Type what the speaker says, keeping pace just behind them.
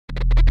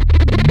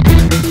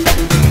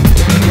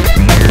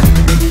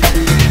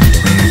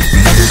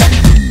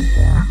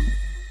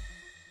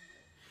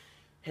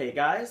Hey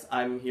guys,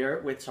 I'm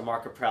here with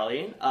Tamar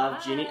Kaprelian of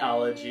Hi.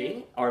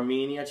 Genealogy,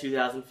 Armenia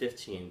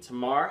 2015.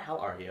 Tamar, how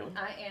are you?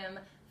 I am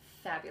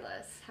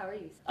fabulous. How are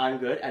you? I'm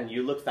good, and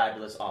you look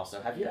fabulous also.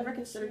 Have you ever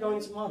considered going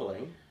into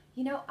modeling?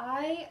 You know,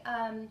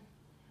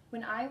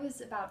 when I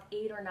was about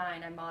 8 or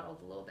 9, I modeled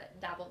a little bit,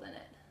 dabbled in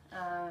it,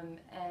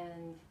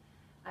 and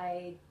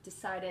I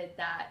decided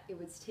that it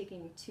was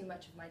taking too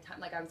much of my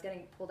time. Like, I was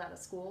getting pulled out of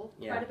school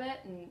quite a bit,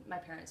 and my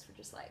parents were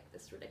just like,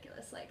 "This is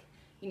ridiculous. Like,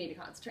 you need to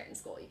concentrate in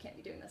school. You can't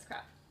be doing this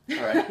crap." All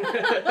right.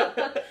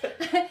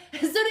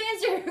 So to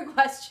answer your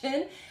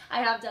question,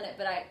 I have done it,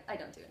 but I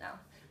don't do it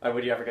now.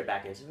 Would you ever get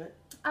back into it?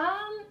 Yeah,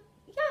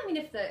 I mean,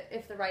 if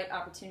the right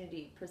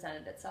opportunity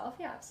presented itself,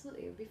 yeah,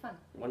 absolutely, it would be fun.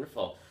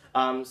 Wonderful.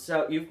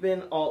 So you've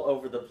been all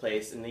over the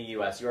place in the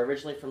U.S. You were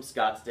originally from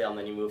Scottsdale, and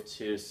then you moved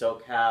to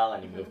SoCal,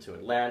 and you moved to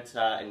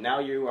Atlanta, and now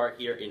you are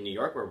here in New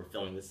York, where we're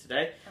filming this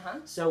today.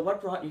 So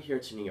what brought you here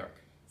to New York?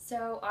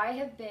 So I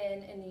have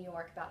been in New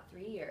York about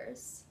 3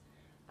 years,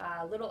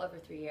 a little over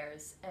 3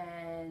 years,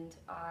 and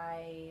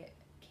I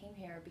came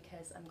here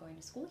because I'm going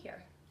to school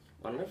here.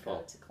 Wonderful. I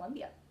go to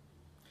Columbia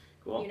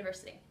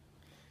University.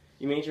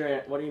 You major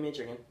in, what are you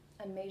majoring in?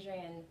 I'm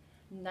majoring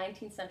in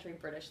 19th century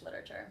British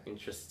literature.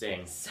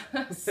 Interesting.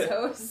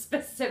 So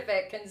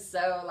specific and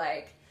so,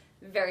 like,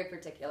 very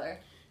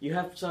particular. You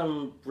have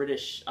some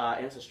British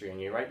ancestry in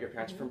you, right? Your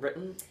parents are from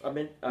Britain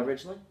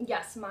originally?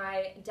 Yes,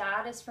 my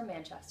dad is from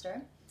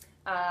Manchester,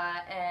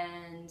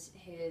 and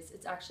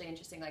it's actually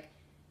interesting, like,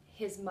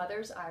 his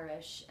mother's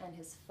Irish and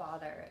his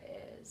father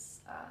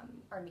is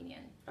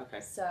Armenian. Okay.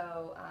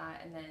 So,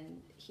 and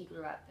then he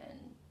grew up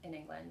in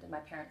England, and my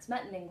parents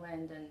met in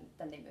England, and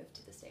then they moved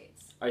to the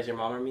States. Is your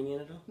mom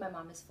Armenian at all? My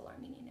mom is full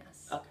Armenian,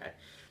 yes. Okay.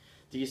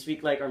 Do you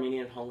speak, like,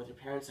 Armenian at home with your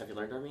parents? Have you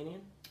learned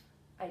Armenian?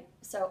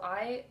 So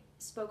I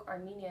spoke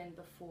Armenian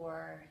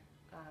before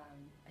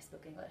I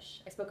spoke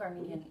English. I spoke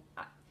Armenian.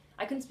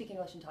 I couldn't speak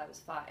English until I was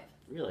 5.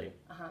 Really?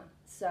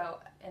 So,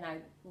 and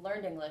I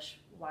learned English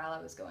while I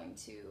was going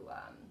to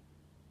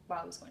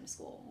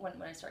school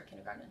when I started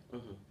kindergarten.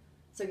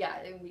 So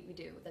yeah, we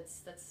do.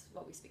 That's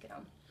what we speak at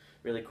home.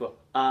 Really cool.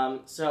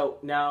 So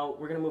now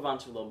we're going to move on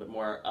to a little bit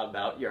more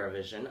about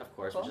Eurovision, of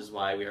course, which is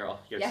why we are all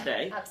here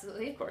today.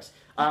 Absolutely. Of course.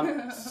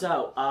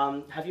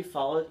 Have you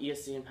followed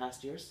ESC in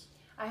past years?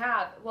 I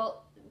have.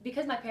 Well,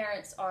 because my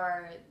parents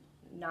are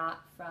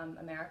not from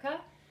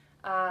America,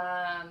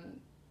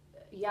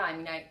 yeah, I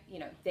mean,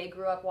 they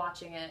grew up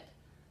watching it,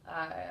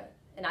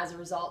 and as a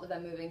result of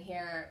them moving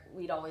here,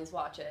 we'd always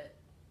watch it,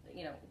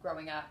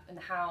 growing up in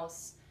the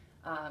house.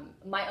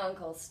 My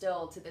uncle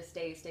still to this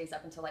day stays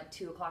up until like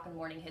 2 o'clock in the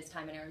morning, his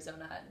time in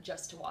Arizona,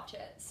 just to watch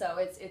it. So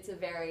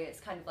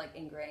it's kind of like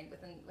ingrained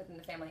within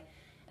the family.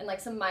 And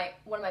like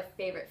one of my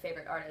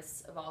favorite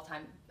artists of all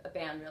time, a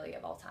band really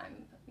of all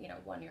time,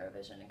 won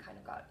Eurovision and kind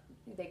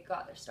of they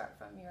got their start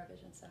from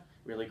Eurovision. So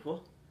really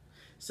cool.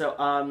 So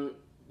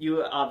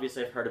you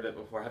obviously have heard of it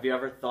before. Have you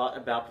ever thought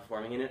about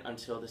performing in it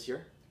until this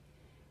year?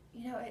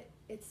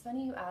 It's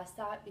funny you asked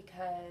that,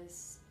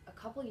 because a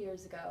couple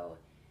years ago,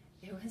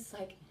 it was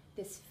like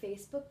this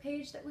Facebook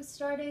page that was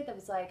started that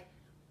was like,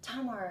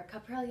 Tamar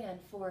Kaprelian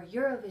for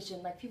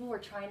Eurovision. Like, people were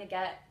trying to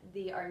get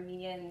the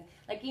Armenian,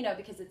 like,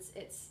 because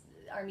it's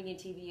Armenian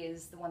TV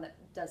is the one that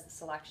does the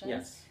selections.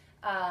 Yes.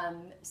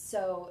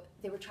 So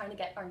they were trying to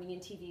get Armenian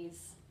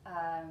TV's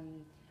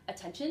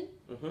attention,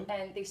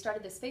 and they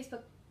started this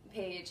Facebook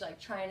page, like,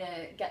 trying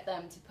to get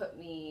them to put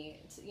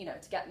me,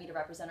 to get me to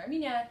represent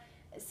Armenia.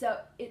 So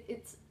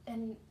it's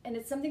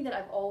something that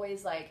I've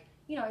always, like,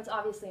 it's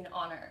obviously an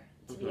honor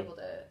to be able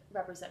to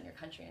represent your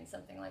country in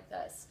something like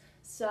this.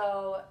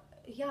 So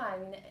yeah, I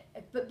mean,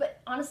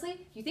 but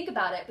honestly, you think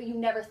about it, but you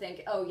never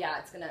think, oh yeah,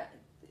 it's gonna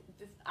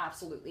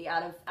absolutely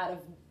out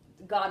of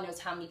God knows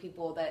how many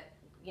people that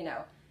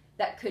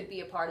that could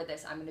be a part of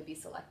this, I'm going to be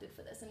selected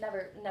for this, and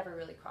never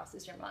really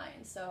crosses your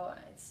mind. So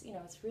it's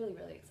it's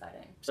really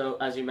exciting. So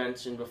as you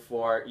mentioned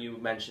before, you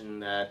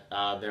mentioned that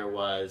there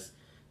was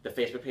the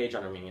Facebook page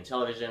on Armenian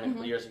television a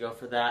couple years ago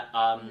for that.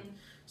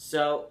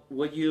 So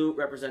would you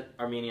represent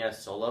Armenia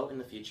solo in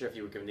the future if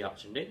you were given the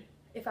opportunity?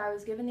 If I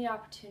was given the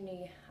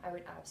opportunity, I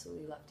would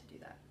absolutely love to do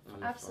that.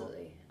 Wonderful.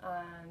 Absolutely.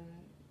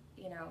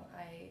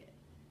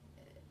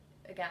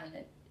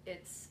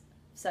 It's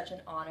such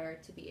an honor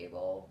to be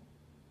able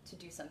to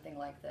do something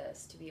like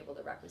this, to be able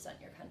to represent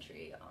your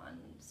country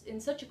in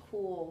such a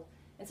cool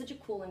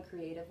and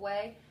creative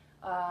way.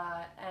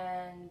 Yeah,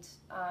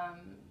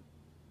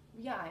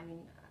 I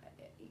mean,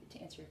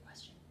 to answer your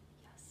question,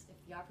 yes, if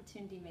the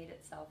opportunity made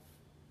itself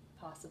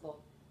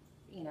possible,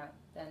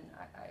 then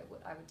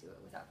I would do it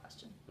without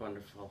question.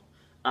 Wonderful.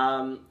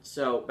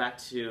 So back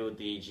to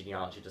the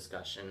genealogy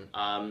discussion.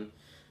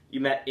 You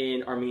met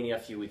in Armenia a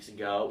few weeks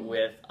ago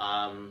with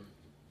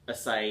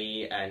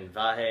Asai and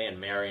Vahe and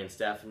Mary and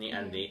Stephanie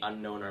and the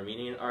unknown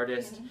Armenian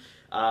artist.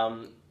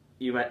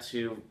 You met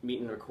to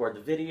meet and record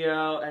the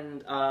video,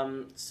 and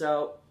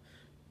so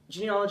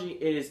Genealogy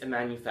is a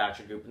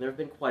manufactured group, and there have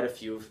been quite a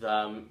few of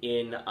them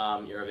in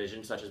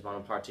Eurovision, such as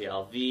Bonaparte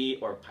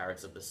LV or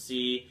Pirates of the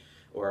Sea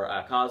or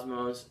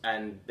Cosmos,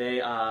 and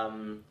they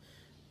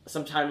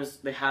sometimes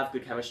they have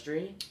good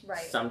chemistry, Right.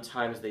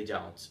 sometimes they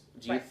don't.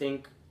 Do you Right.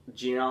 think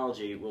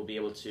Genealogy will be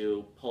able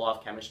to pull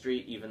off chemistry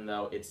even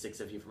though it's 6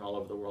 of you from all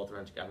over the world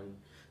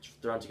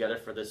thrown together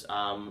for this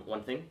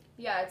one thing?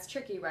 Yeah, it's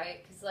tricky,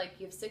 right? Because like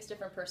you have 6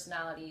 different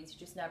personalities. You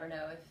just never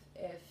know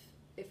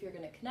if you're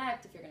going to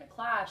connect, if you're going to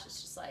clash.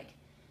 It's just like,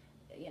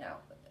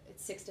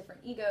 it's 6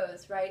 different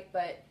egos, right?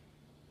 But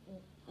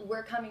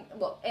we're coming.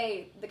 Well,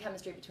 the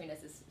chemistry between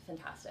us is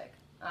fantastic.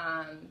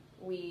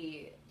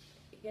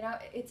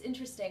 It's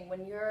interesting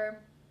when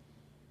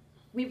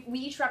we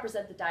each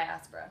represent the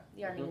diaspora,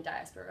 the Armenian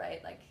diaspora,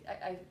 right? Like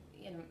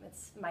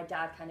it's my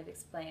dad kind of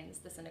explains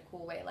this in a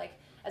cool way. Like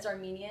as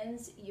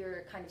Armenians,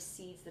 you're kind of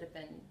seeds that have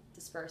been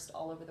dispersed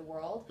all over the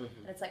world,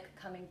 and it's like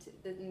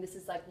and this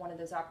is like one of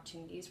those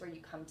opportunities where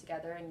you come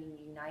together and you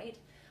unite,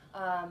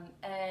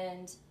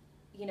 and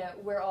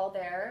we're all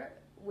there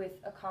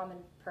with a common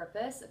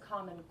purpose, a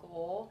common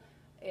goal.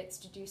 It's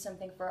to do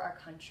something for our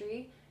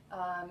country.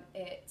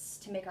 It's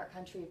to make our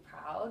country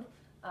proud,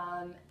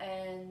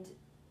 and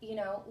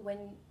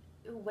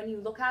when you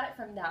look at it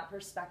from that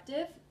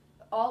perspective,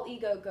 all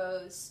ego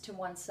goes to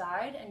one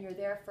side, and you're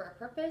there for a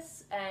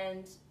purpose,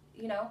 and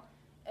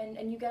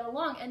you get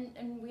along,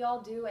 and we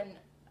all do, and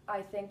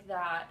I think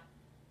that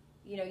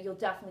you'll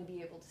definitely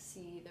be able to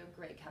see the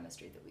great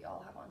chemistry that we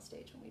all have on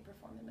stage when we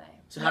perform in May.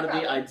 So how did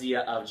the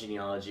idea of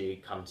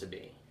Genealogy come to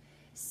be?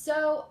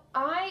 So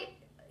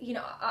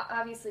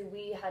obviously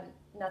we had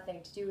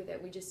nothing to do with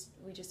it. We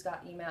just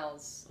got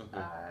emails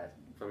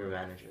from your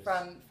managers,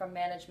 from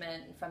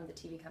management and from the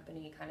TV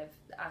company, kind of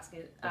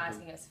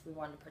asking us if we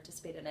wanted to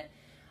participate in it.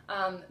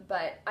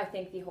 But I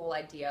think the whole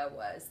idea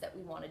was that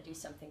we want to do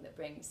something that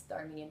brings the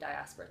Armenian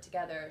diaspora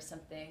together.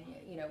 Something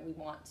we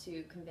want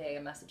to convey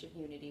a message of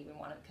unity. We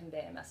want to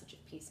convey a message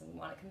of peace, and we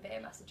want to convey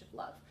a message of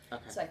love.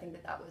 Okay. So I think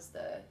that was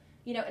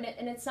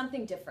and it's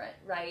something different,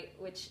 right?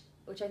 Which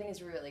I think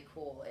is really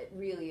cool. It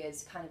really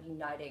is kind of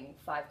uniting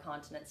 5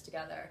 continents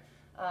together,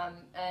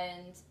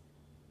 and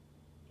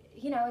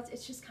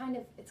it's just kind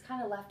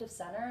of left of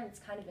center, and it's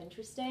kind of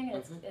interesting,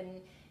 and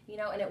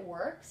and it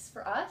works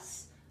for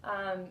us,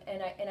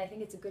 and I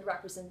think it's a good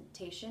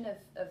representation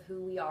of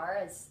who we are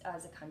as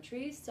a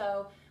country.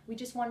 So we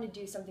just wanted to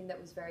do something that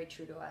was very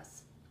true to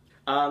us.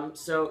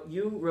 So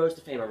you rose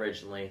to fame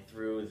originally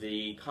through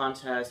the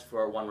contest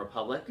for One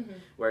Republic,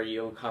 where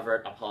you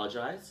covered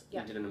Apologize.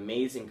 Yeah. You did an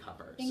amazing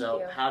cover. Thank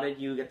you. How did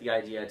you get the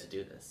idea to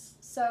do this?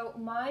 So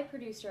my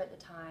producer at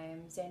the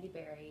time, Sandy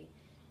Berry,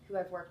 who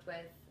I've worked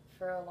with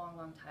for a long,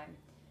 long time,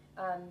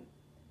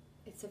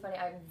 it's so funny,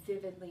 I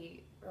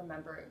vividly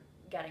remember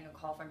getting a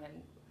call from him.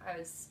 I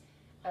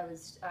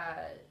was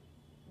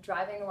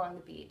driving along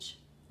the beach,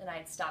 and I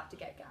had stopped to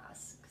get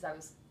gas because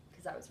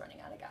I was running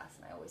out of gas,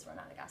 and I always run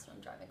out of gas when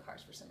I'm driving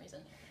cars for some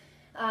reason.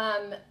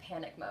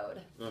 Panic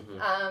mode.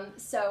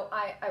 So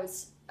I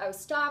was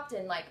stopped,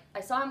 and like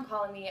I saw him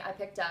calling me. I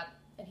picked up,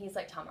 and he's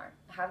like, "Tamar,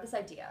 I have this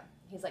idea."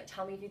 He's like,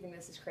 "Tell me if you think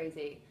this is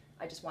crazy.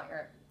 I just want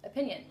your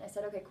opinion." I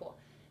said, "Okay, cool."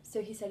 So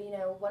he said,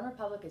 One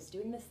Republic is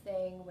doing this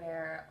thing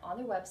where on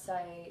their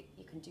website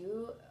you can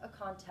do a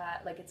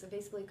contest, like it's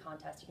basically a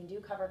contest. You can do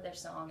a cover of their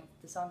song.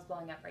 The song's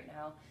blowing up right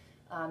now,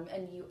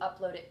 and you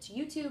upload it to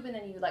YouTube, and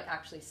then you like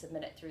actually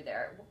submit it through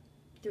their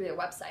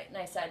website. And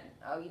I said,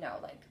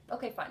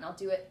 okay, fine, I'll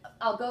do it.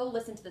 I'll go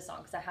listen to the song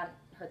because I hadn't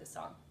heard the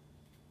song.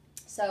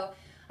 So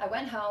I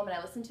went home and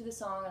I listened to the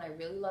song, and I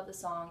really loved the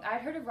song. I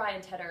had heard of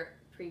Ryan Tedder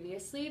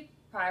previously,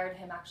 prior to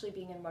him actually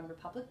being in One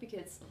Republic,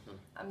 because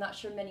I'm not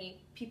sure many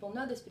people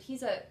know this, but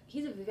he's a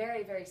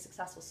very, very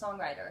successful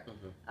songwriter,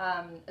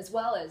 as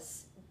well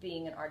as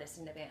being an artist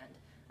in a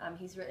band.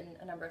 He's written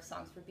a number of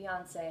songs for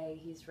Beyonce.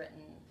 He's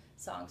written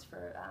songs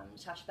for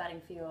Sacha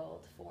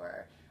Bedingfield,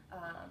 for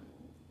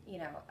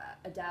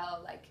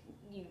Adele, like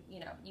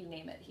you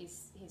name it.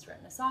 He's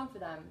written a song for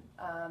them,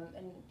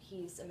 and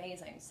he's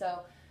amazing.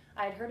 So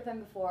I had heard of him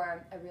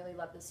before. I really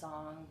loved the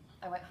song.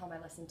 I went home, I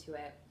listened to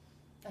it.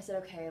 I said,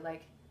 okay,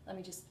 like let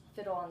me just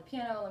fiddle on the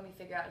piano. Let me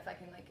figure out if I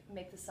can like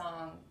make the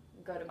song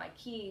go to my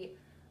key,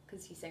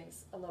 because he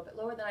sings a little bit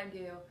lower than I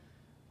do.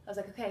 I was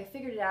like, okay, I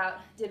figured it out.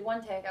 Did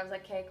one take. I was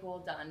like, okay, cool,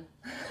 done.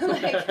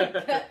 Like,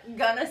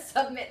 gonna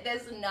submit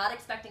this, not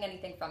expecting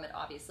anything from it,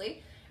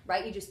 obviously.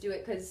 Right? You just do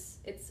it because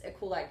it's a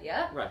cool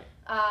idea. Right.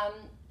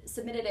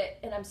 Submitted it,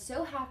 and I'm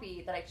so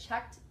happy that I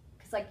checked,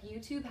 because like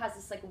YouTube has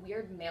this like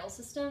weird mail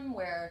system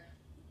where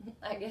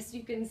I guess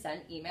you can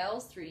send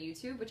emails through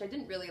YouTube, which I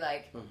didn't really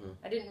like.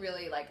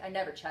 I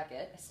never check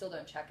it. I still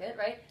don't check it,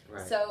 right?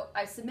 So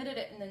I submitted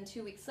it, and then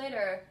 2 weeks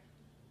later,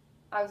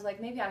 I was like,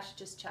 maybe I should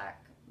just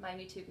check my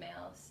YouTube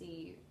mail,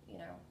 see,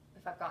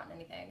 if I've gotten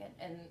anything.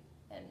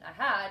 And I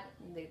had,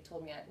 and they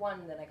told me I had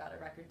won, and then I got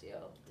a record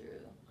deal through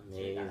that.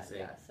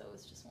 Yeah, so it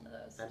was just one of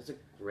those. That is a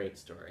great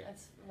story.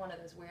 That's one of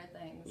those weird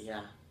things.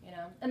 Yeah.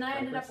 And then I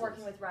ended up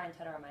working with Ryan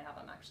Tedder on my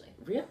album, actually.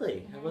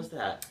 Really? How was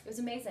that? It was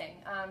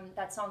amazing.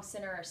 That song,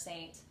 Sinner or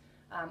Saint,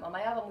 on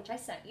my album, which I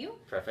sent you.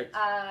 Perfect.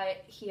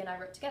 He and I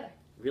wrote together.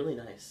 Really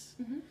nice.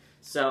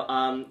 So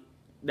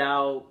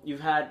now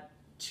you've had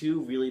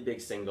 2 really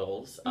big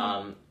singles,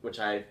 which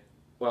I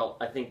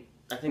think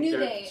I think New there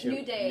Day, are two.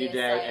 New Day, New is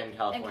Day like, and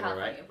California,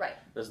 right? Right.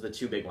 Those are the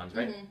two big ones,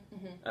 right?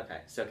 Mm-hmm.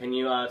 Okay, so can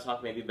you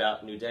talk maybe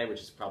about New Day,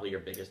 which is probably your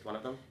biggest one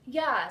of them?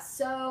 Yeah,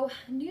 so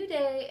New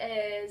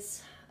Day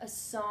is a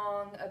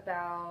song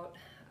about,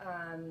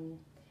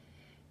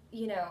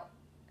 you know,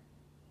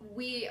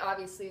 we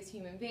obviously as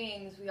human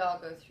beings, we all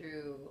go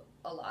through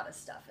a lot of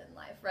stuff in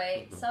life,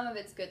 right? Mm-hmm. Some of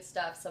it's good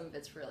stuff, some of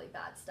it's really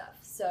bad stuff.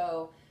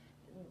 So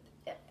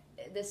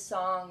this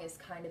song is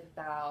kind of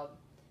about,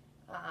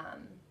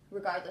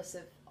 regardless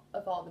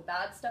of all the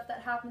bad stuff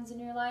that happens in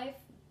your life,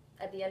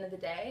 at the end of the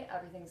day,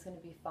 everything's going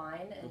to be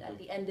fine. And at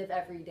the end of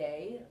every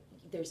day,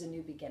 there's a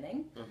new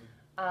beginning.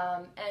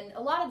 And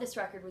a lot of this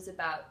record was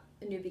about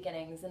new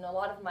beginnings, and a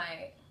lot of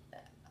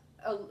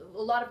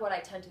what I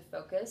tend to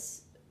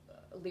focus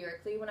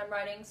lyrically when I'm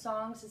writing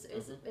songs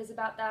is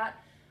about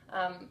that.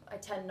 I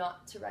tend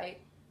not to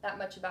write that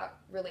much about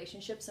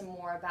relationships and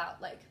more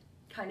about like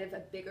kind of a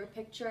bigger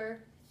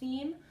picture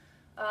theme.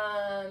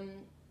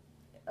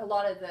 A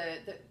lot of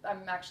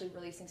I'm actually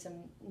releasing some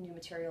new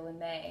material in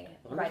May,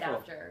 right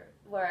after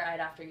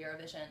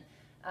Eurovision,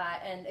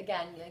 and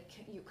again,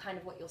 you kind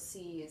of what you'll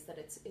see is that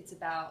it's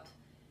about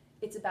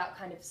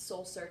kind of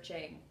soul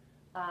searching.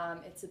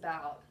 It's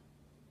about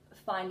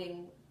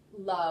finding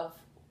love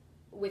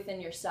within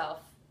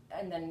yourself,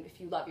 and then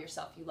if you love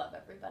yourself, you love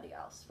everybody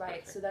else,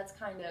 right? Okay. So that's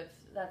kind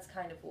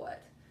of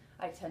what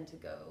I tend to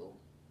go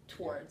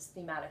towards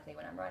thematically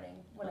when I'm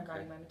writing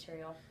my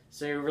material.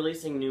 So you're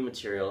releasing new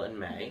material in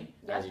May,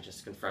 Yeah. as you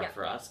just confirmed Yeah.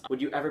 for us. Would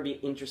you ever be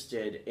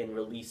interested in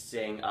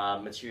releasing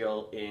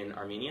material in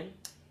Armenian?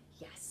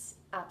 Yes,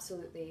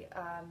 absolutely.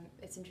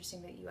 It's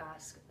interesting that you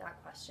ask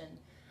that question.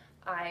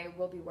 I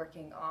will be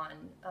working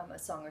on a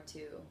song or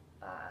two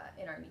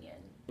in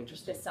Armenian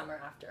this summer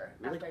after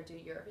I do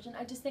Eurovision.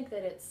 I just think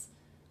that it's,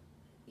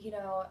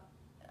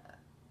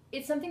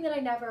 it's something that I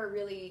never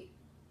really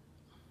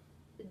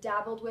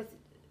dabbled with,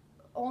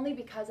 only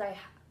because I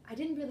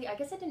didn't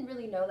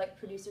really know like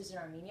producers in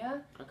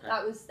Armenia. Okay.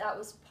 That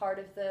was part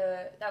of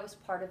the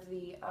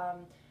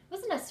it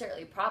wasn't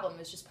necessarily a problem. It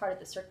was just part of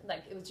the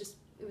it was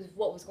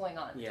what was going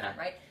on at the time,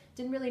 right?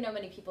 Didn't really know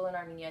many people in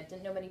Armenia.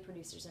 Didn't know many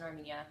producers in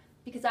Armenia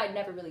because I'd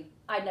never been.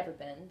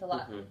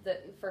 The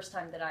first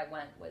time that I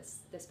went was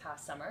this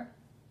past summer.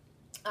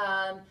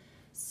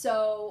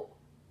 So,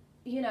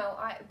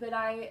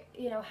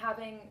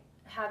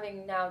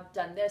 having now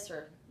done this,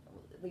 or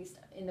at least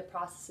in the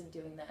process of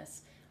doing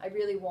this, I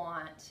really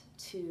want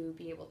to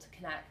be able to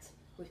connect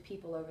with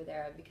people over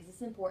there because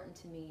it's important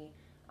to me.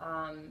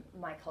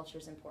 My culture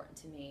is important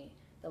to me.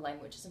 The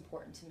language is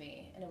important to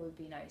me, and it would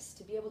be nice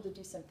to be able to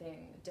do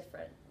something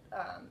different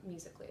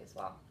musically as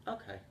well.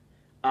 Okay.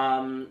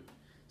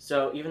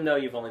 So even though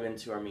you've only been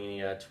to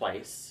Armenia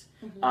twice,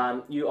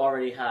 you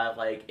already have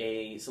like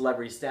a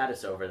celebrity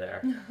status over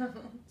there.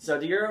 So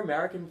do your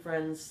American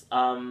friends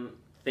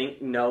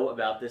know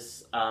about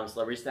this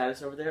celebrity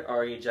status over there,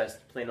 or are you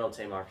just plain old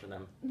Tamar to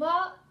them?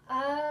 Well,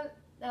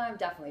 I'm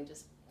definitely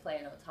just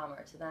plain old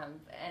Tamar to them,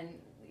 and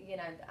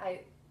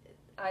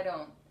I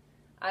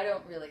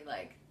don't really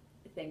like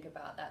think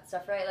about that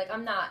stuff, right? Like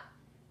I'm not,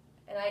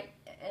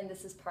 and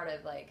this is part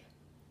of like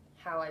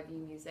how I view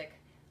music.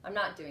 I'm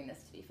not doing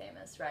this to be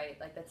famous, right?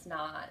 Like that's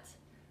not,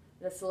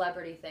 the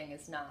celebrity thing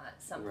is not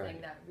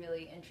something that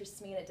really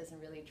interests me, and it doesn't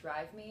really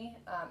drive me.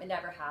 It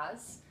never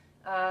has,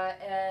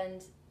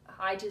 and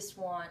I just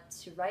want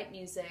to write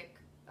music,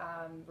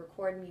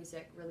 record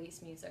music,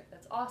 release music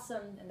that's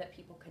awesome and that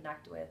people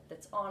connect with,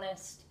 that's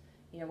honest.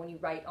 When you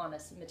write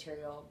honest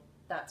material,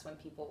 that's when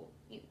people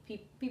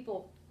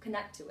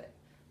connect to it,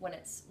 when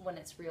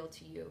it's real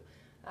to you.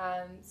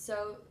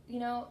 So,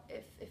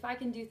 if I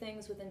can do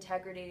things with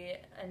integrity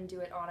and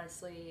do it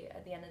honestly,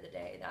 at the end of the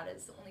day, that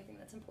is the only thing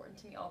that's important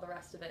to me. All the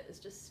rest of it is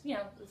just,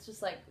 it's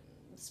just like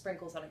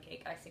sprinkles on a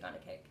cake, icing on a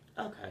cake.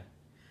 Okay.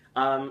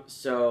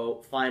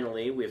 So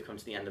finally, we've come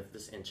to the end of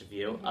this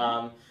interview.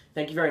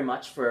 Thank you very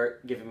much for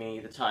giving me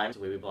the time to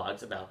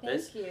wiwibloggs about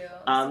this. Thank you.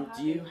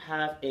 Do you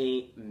have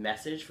a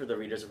message for the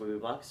readers of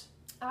wiwibloggs?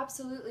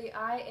 Absolutely.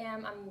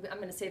 I'm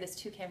going to say this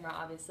to camera,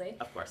 obviously.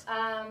 Of course.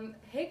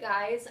 Hey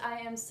guys, I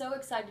am so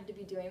excited to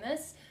be doing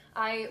this.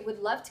 I would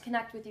love to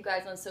connect with you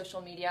guys on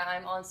social media.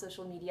 I'm on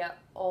social media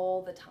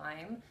all the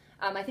time.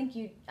 I think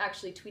you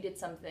actually tweeted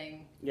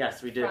something.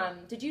 Yes, we did.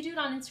 Did you do it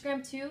on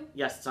Instagram too?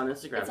 Yes, it's on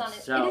Instagram.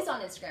 It is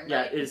on Instagram, right?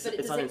 Yeah, But it's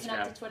does on it Instagram.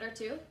 connect to Twitter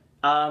too?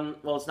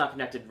 Well, it's not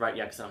connected right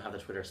yet because I don't have the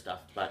Twitter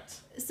stuff, but...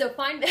 So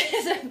find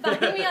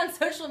me on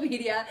social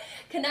media.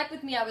 Connect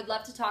with me. I would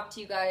love to talk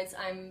to you guys.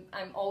 I'm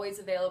always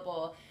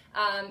available.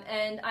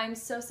 And I'm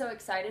so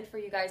excited for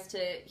you guys to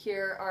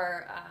hear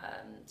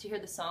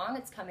the song.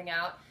 It's coming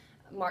out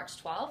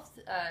March 12th.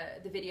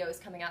 The video is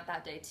coming out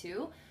that day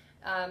too.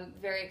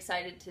 Very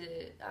excited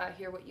to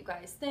hear what you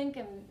guys think,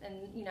 and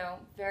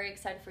very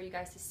excited for you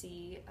guys to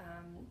see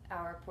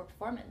our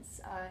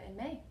performance in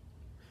May.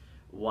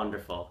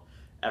 Wonderful.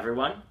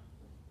 Everyone,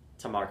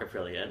 Tamar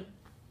Kaprelian.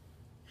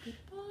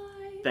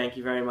 Goodbye. Thank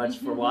you very much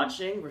for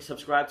watching. We're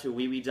subscribed to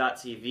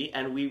wiwi.tv,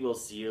 and we will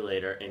see you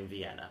later in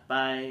Vienna.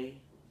 Bye.